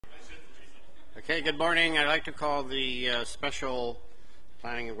Okay, good morning. I'd like to call the special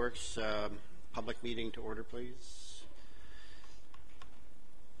Planning and Works public meeting to order, please.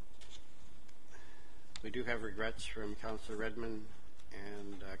 We do have regrets from Councillor Redmond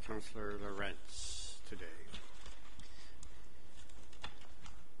and Councillor Lawrence today.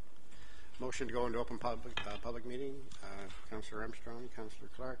 Motion to go into open public meeting. Councillor Armstrong, Councillor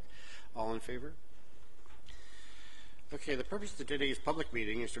Clark, all in favor? Okay, the purpose of today's public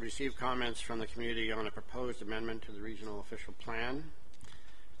meeting is to receive comments from the community on a proposed amendment to the regional official plan.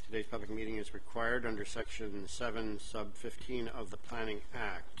 Today's public meeting is required under Section 7, Sub 15 of the Planning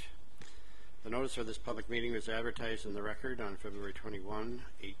Act. The notice for this public meeting was advertised in the Record on February 21,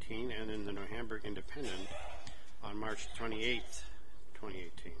 18, and in the New Hamburg Independent on March 28,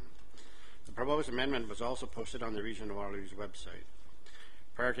 2018. The proposed amendment was also posted on the Region of Waterloo's website.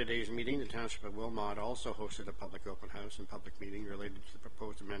 Prior to today's meeting, the Township of Wilmot also hosted a public open house and public meeting related to the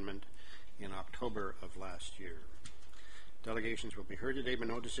proposed amendment in October of last year. Delegations will be heard today, but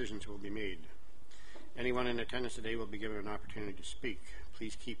no decisions will be made. Anyone in attendance today will be given an opportunity to speak.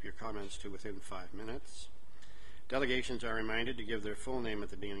 Please keep your comments to within 5 minutes. Delegations are reminded to give their full name at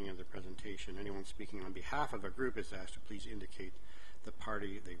the beginning of the presentation. Anyone speaking on behalf of a group is asked to please indicate the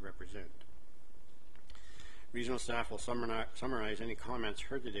party they represent. Regional staff will summarize any comments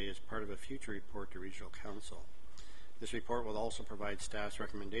heard today as part of a future report to Regional Council. This report will also provide staff's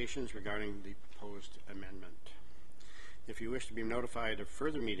recommendations regarding the proposed amendment. If you wish to be notified of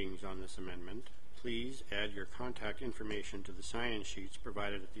further meetings on this amendment, please add your contact information to the sign-in sheets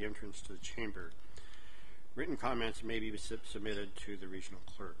provided at the entrance to the chamber. Written comments may be submitted to the regional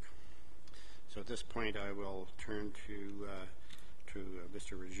clerk. So at this point, I will turn to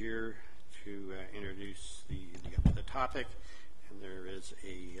Mr. Rogier to introduce the topic, and there is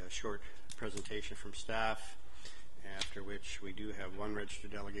a short presentation from staff, after which we do have one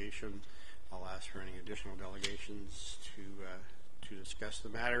registered delegation. I'll ask for any additional delegations to discuss the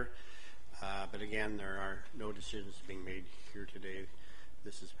matter, but again, there are no decisions being made here today.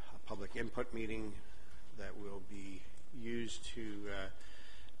 This is a public input meeting that will be used to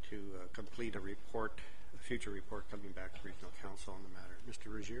complete a report, a future report coming back to Regional Council on the matter. Mr.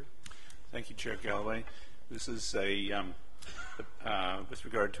 Rogier. Thank you, Chair Galloway. This is with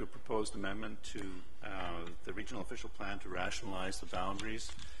regard to a proposed amendment to the regional official plan to rationalize the boundaries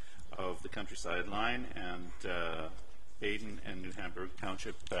of the countryside line and Baden and New Hamburg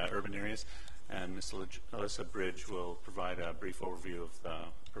Township urban areas. And Ms. Alyssa Bridge will provide a brief overview of the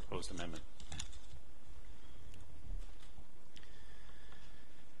proposed amendment.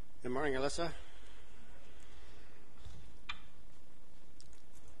 Good morning, Alyssa.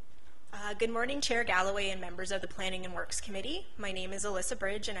 Good morning, Chair Galloway and members of the Planning and Works Committee. My name is Alyssa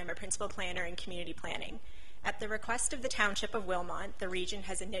Bridge and I'm a Principal Planner in Community Planning. At the request of the Township of Wilmot, the region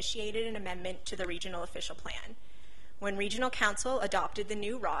has initiated an amendment to the Regional Official Plan. When Regional Council adopted the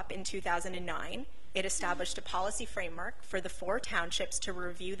new ROP in 2009, it established a policy framework for the 4 townships to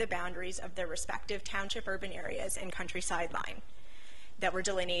review the boundaries of their respective township urban areas and countryside line that were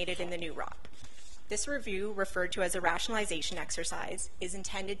delineated in the new ROP. This review, referred to as a rationalization exercise, is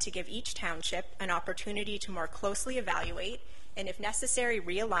intended to give each township an opportunity to more closely evaluate and, if necessary,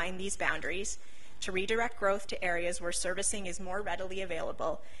 realign these boundaries to redirect growth to areas where servicing is more readily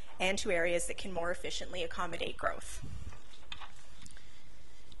available and to areas that can more efficiently accommodate growth.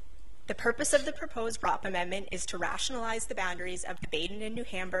 The purpose of the proposed ROP amendment is to rationalize the boundaries of the Baden and New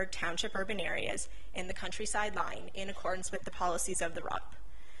Hamburg Township urban areas and the countryside line in accordance with the policies of the ROP.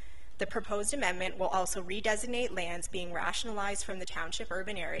 The proposed amendment will also redesignate lands being rationalized from the township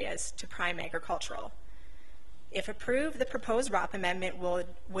urban areas to prime agricultural. If approved, the proposed ROP amendment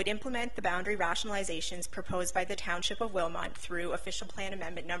would implement the boundary rationalizations proposed by the Township of Wilmot through Official Plan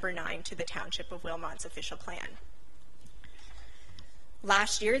Amendment Number 9 to the Township of Wilmot's Official Plan.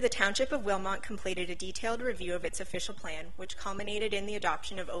 Last year, the Township of Wilmot completed a detailed review of its official plan, which culminated in the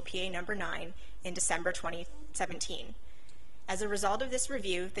adoption of OPA Number 9 in December 2017. As a result of this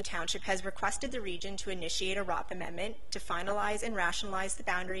review, the Township has requested the region to initiate a ROP amendment to finalize and rationalize the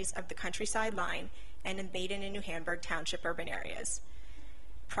boundaries of the countryside line and in Baden and New Hamburg Township urban areas.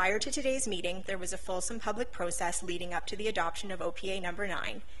 Prior to today's meeting, there was a fulsome public process leading up to the adoption of OPA Number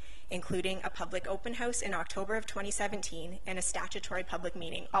 9, including a public open house in October of 2017 and a statutory public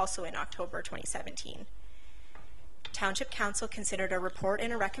meeting also in October 2017. Township Council considered a report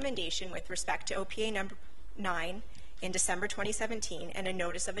and a recommendation with respect to OPA Number 9 in December 2017, and a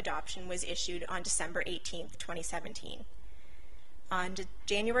notice of adoption was issued on December 18, 2017. On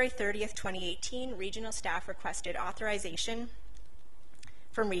January 30th, 2018, regional staff requested authorization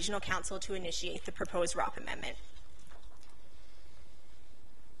from Regional Council to initiate the proposed ROP amendment.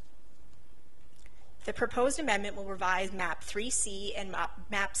 The proposed amendment will revise Map 3C and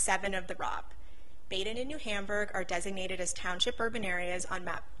Map 7 of the ROP. Baden and New Hamburg are designated as township urban areas on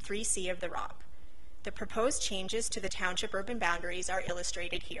Map 3C of the ROP. The proposed changes to the township urban boundaries are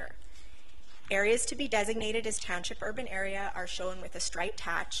illustrated here. Areas to be designated as township urban area are shown with a striped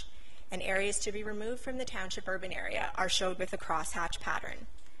hatch, and areas to be removed from the township urban area are shown with a crosshatch pattern.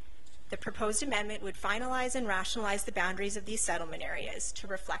 The proposed amendment would finalize and rationalize the boundaries of these settlement areas to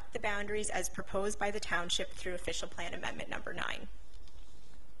reflect the boundaries as proposed by the township through Official Plan Amendment Number 9.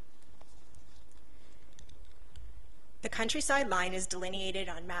 The countryside line is delineated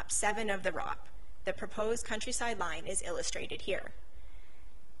on Map 7 of the ROP. The proposed countryside line is illustrated here.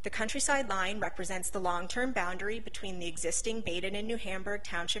 The countryside line represents the long-term boundary between the existing Baden and New Hamburg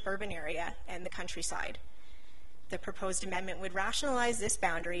Township urban area and the countryside. The proposed amendment would rationalize this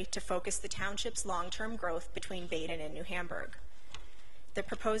boundary to focus the township's long-term growth between Baden and New Hamburg. The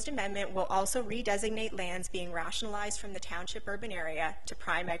proposed amendment will also redesignate lands being rationalized from the township urban area to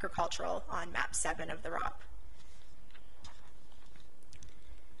prime agricultural on Map 7 of the ROP.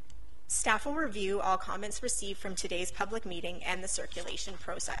 Staff will review all comments received from today's public meeting and the circulation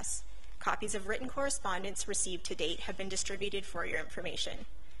process. Copies of written correspondence received to date have been distributed for your information.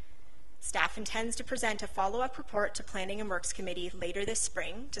 Staff intends to present a follow-up report to Planning and Works Committee later this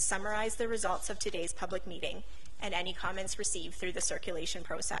spring to summarize the results of today's public meeting and any comments received through the circulation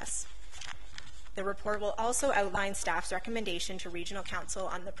process. The report will also outline staff's recommendation to Regional Council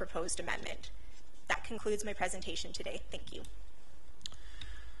on the proposed amendment. That concludes my presentation today. Thank you.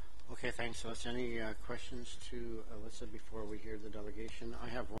 Okay, thanks, Alyssa. Any questions to Alyssa before we hear the delegation? I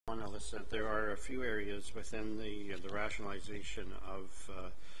have one, Alyssa. There are a few areas within the rationalization of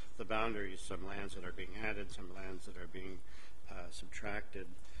the boundaries, some lands that are being added, some lands that are being subtracted.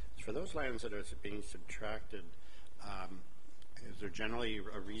 For those lands that are being subtracted, is there generally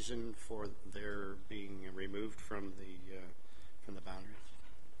a reason for their being removed from the boundaries?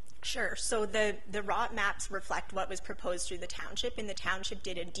 Sure. So the ROT maps reflect what was proposed through the township, and the township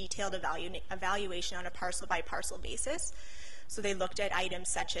did a detailed evaluation on a parcel-by-parcel basis. So they looked at items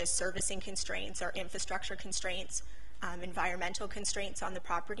such as servicing constraints or infrastructure constraints, environmental constraints on the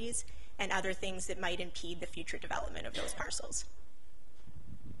properties, and other things that might impede the future development of those parcels.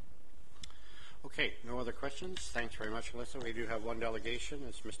 Okay, no other questions. Thanks very much, Alyssa. We do have one delegation.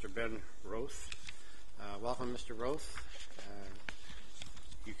 It's Mr. Ben Roth. Welcome, Mr. Roth.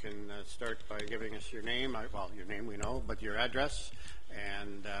 You can start by giving us your name. Well, your name we know, but your address,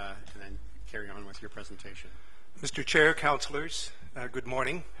 and then carry on with your presentation. Mr. Chair, councillors, good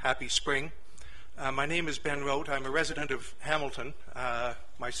morning. Happy spring. My name is Ben Roth. I'm a resident of Hamilton.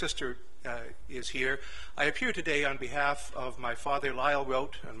 My sister is here. I appear today on behalf of my father, Lyle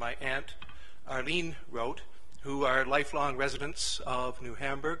Roth, and my aunt, Arlene Roth, who are lifelong residents of New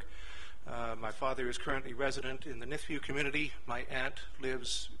Hamburg. My father is currently resident in the Nithview community. My aunt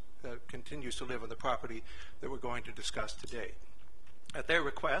continues to live on the property that we're going to discuss today. At their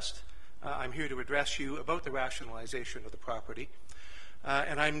request, I'm here to address you about the rationalization of the property.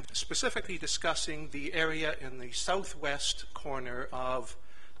 And I'm specifically discussing the area in the southwest corner of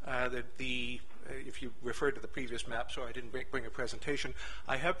if you referred to the previous map, so I didn't bring a presentation,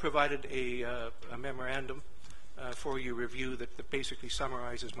 I have provided a memorandum for your review that basically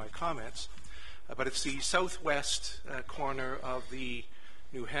summarizes my comments. But it's the southwest corner of the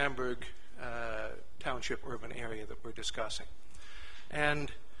New Hamburg Township urban area that we're discussing.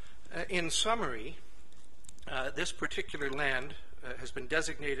 And in summary, this particular land has been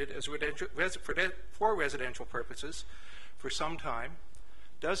designated as for residential purposes for some time,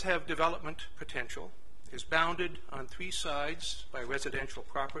 does have development potential, is bounded on 3 sides by residential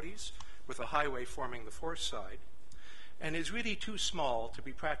properties with a highway forming the 4th side, and is really too small to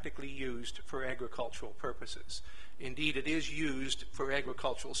be practically used for agricultural purposes. Indeed, it is used for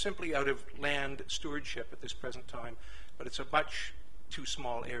agricultural simply out of land stewardship at this present time, but it's a much too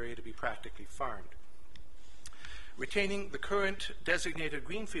small area to be practically farmed. Retaining the current designated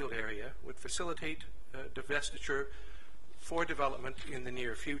greenfield area would facilitate divestiture for development in the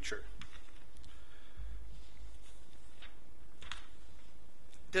near future.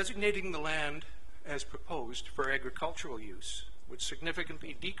 Designating the land as proposed for agricultural use would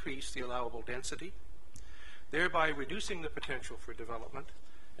significantly decrease the allowable density, thereby reducing the potential for development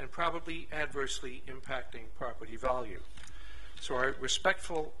and probably adversely impacting property value. So our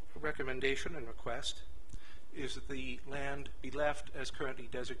respectful recommendation and request is that the land be left as currently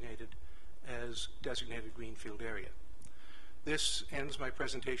designated as designated greenfield area. This ends my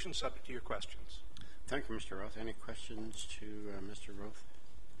presentation, subject to your questions. Thank you, Mr. Roth. Any questions to Mr. Roth?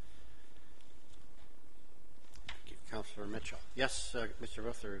 Councillor Mitchell. Yes, Mr.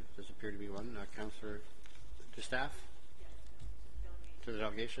 Ruth, there does appear to be one. Councillor, to staff? To the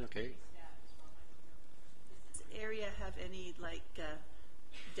delegation, okay. Does this area have any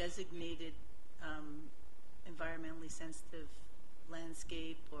designated environmentally sensitive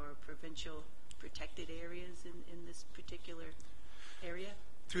landscape or provincial protected areas in this particular area?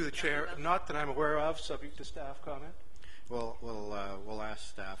 Through the chair, not that I'm aware of, subject to staff comment. Well, we'll ask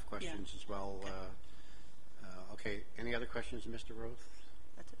staff questions as well. Okay, any other questions, Mr. Roth?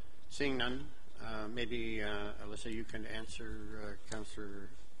 That's it. Seeing none, maybe Alyssa, you can answer Councillor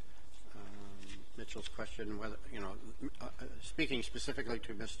Mitchell's question. Whether speaking specifically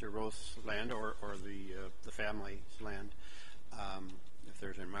to Mr. Roth's land or the family's land, if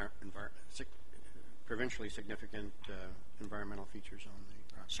there's provincially significant environmental features on the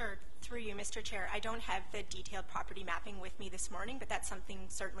property. Sure. Through you, Mr. Chair. I don't have the detailed property mapping with me this morning, but that's something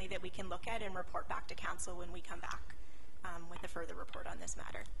certainly that we can look at and report back to Council when we come back with a further report on this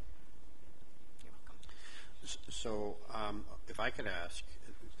matter. You're welcome. So, if I could ask,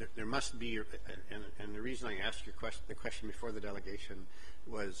 there must be, and the reason I asked the question before the delegation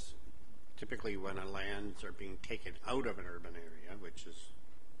was typically when lands are being taken out of an urban area, which is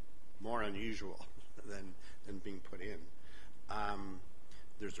more unusual than being put in.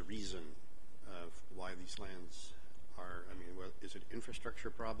 There's a reason of why these lands are, is it infrastructure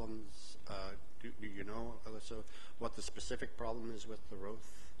problems? Do you know, Alyssa, what the specific problem is with the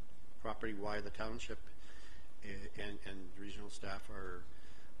Roth property, why the township and regional staff are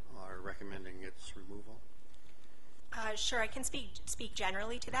recommending its removal? Sure, I can speak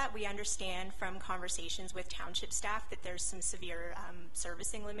generally to that. We understand from conversations with township staff that there's some severe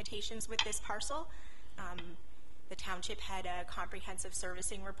servicing limitations with this parcel. The township had a comprehensive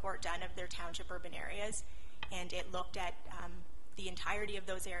servicing report done of their township urban areas, and it looked at the entirety of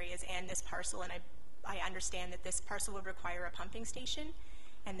those areas and this parcel, and I understand that this parcel would require a pumping station,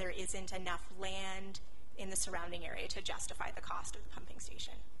 and there isn't enough land in the surrounding area to justify the cost of the pumping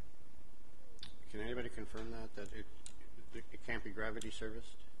station. Can anybody confirm that it can't be gravity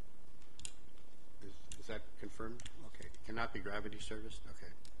serviced? Is that confirmed? Okay, it cannot be gravity serviced?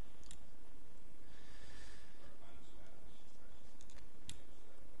 Okay.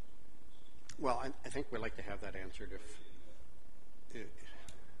 Well, I think we'd like to have that answered.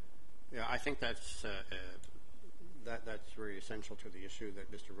 I think that's very essential to the issue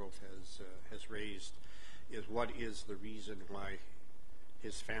that Mr. Roth has raised. Is what is the reason why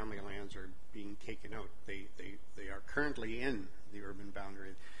his family lands are being taken out? They are currently in the urban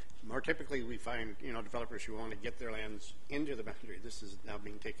boundary. More typically, we find developers who want to get their lands into the boundary. This is now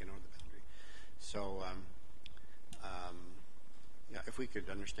being taken out of the boundary. So. If we could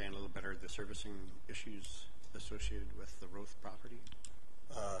understand a little better the servicing issues associated with the Roth property.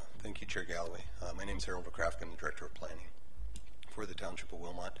 Thank you, Chair Galloway. My name is Harold McCraft. I'm the Director of Planning for the Township of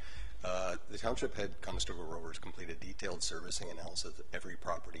Wilmot. The Township had Conestoga Rovers complete a detailed servicing analysis of every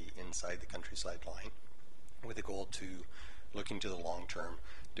property inside the countryside line with a goal to looking to the long term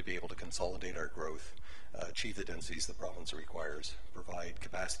to be able to consolidate our growth, achieve the densities the province requires, provide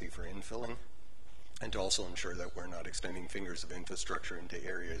capacity for infilling, and to also ensure that we're not extending fingers of infrastructure into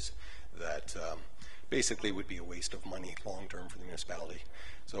areas that basically would be a waste of money long-term for the municipality.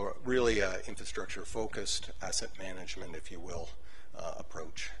 So really infrastructure-focused asset management, if you will,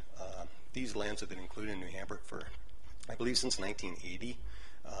 approach. These lands have been included in New Hamburg for, I believe, since 1980.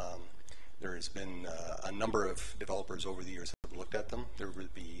 There has been a number of developers over the years that have looked at them. There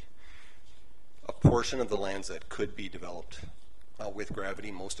would be a portion of the lands that could be developed with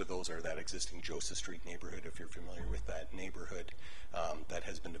gravity. Most of those are that existing Joseph Street neighborhood, if you're familiar with that neighborhood, that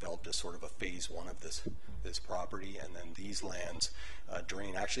has been developed as sort of a phase one of this property. And then these lands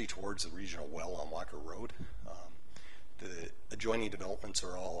drain actually towards the regional well on Walker Road. The adjoining developments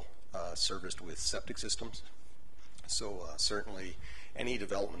are all serviced with septic systems. So certainly any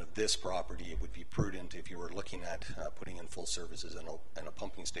development of this property, it would be prudent if you were looking at putting in full services and a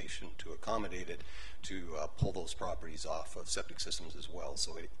pumping station to accommodate it, to pull those properties off of septic systems as well.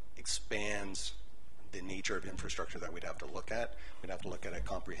 So it expands the nature of infrastructure that we'd have to look at. We'd have to look at it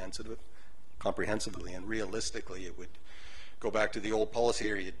comprehensively, and realistically it would go back to the old policy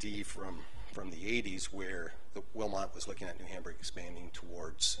area D from the 80s, where the Wilmot was looking at New Hamburg expanding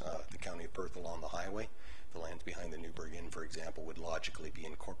towards the county of Perth along the highway. The lands behind the Newburgh Inn, for example, would logically be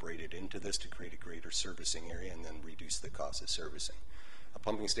incorporated into this to create a greater servicing area and then reduce the cost of servicing. A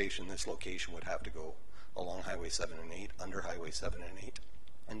pumping station in this location would have to go along Highway 7 and 8, under Highway 7 and 8,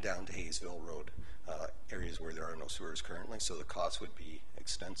 and down to Hayesville Road, areas where there are no sewers currently, so the cost would be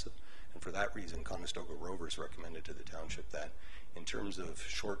extensive. And for that reason, Conestoga Rovers recommended to the township that in terms of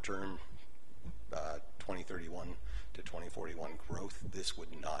short-term 2031 to 2041 growth, this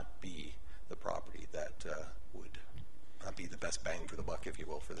would not be the property that would be the best bang for the buck, if you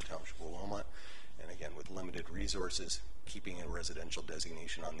will, for the Township of Wilmot. And again, with limited resources, keeping a residential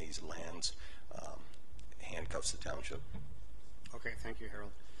designation on these lands handcuffs the township. Okay, thank you,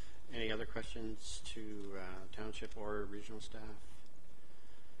 Harold. Any other questions to township or regional staff?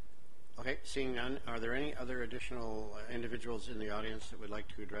 Okay, seeing none, are there any other additional individuals in the audience that would like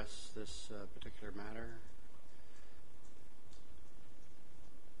to address this particular matter?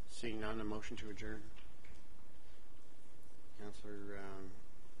 Seeing none, a motion to adjourn.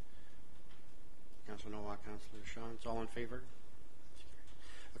 Councillor Nowak, Councillor Shantz, all in favor?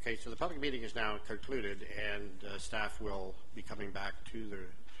 Okay, so the public meeting is now concluded, and staff will be coming back to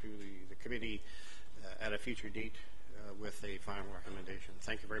the committee at a future date with a final recommendation.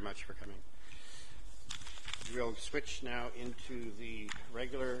 Thank you very much for coming. We'll switch now into the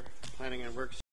regular planning and works